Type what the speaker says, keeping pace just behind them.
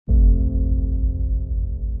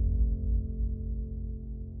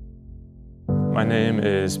My name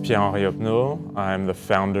is Pierre-Henri Hoppenot. I'm the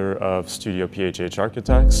founder of Studio PHH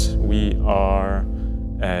Architects. We are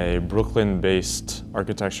a Brooklyn-based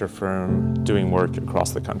architecture firm doing work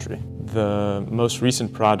across the country. The most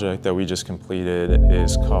recent project that we just completed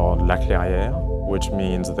is called La Clairiere, which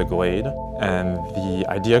means the glade. And the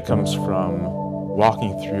idea comes from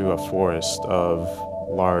walking through a forest of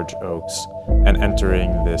large oaks and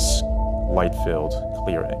entering this light-filled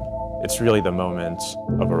clearing. It's really the moment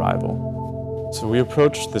of arrival. So we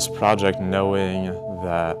approached this project knowing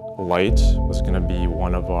that light was going to be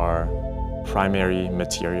one of our primary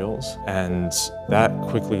materials, and that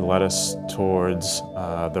quickly led us towards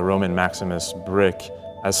the Roman Maximus brick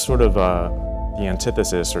as sort of the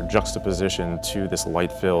antithesis or juxtaposition to this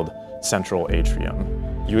light-filled central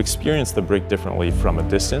atrium. You experience the brick differently from a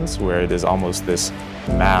distance, where it is almost this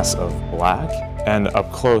mass of black, and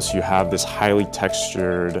up close you have this highly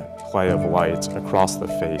textured play of light across the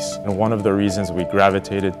face. And one of the reasons we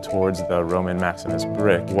gravitated towards the Roman Maximus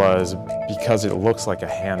brick was because it looks like a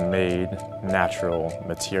handmade, natural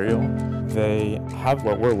material. They have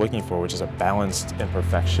what we're looking for, which is a balanced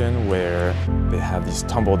imperfection where they have these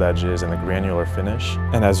tumbled edges and a granular finish.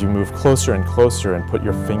 And as you move closer and closer and put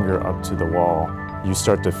your finger up to the wall, you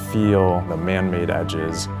start to feel the man-made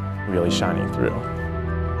edges really shining through.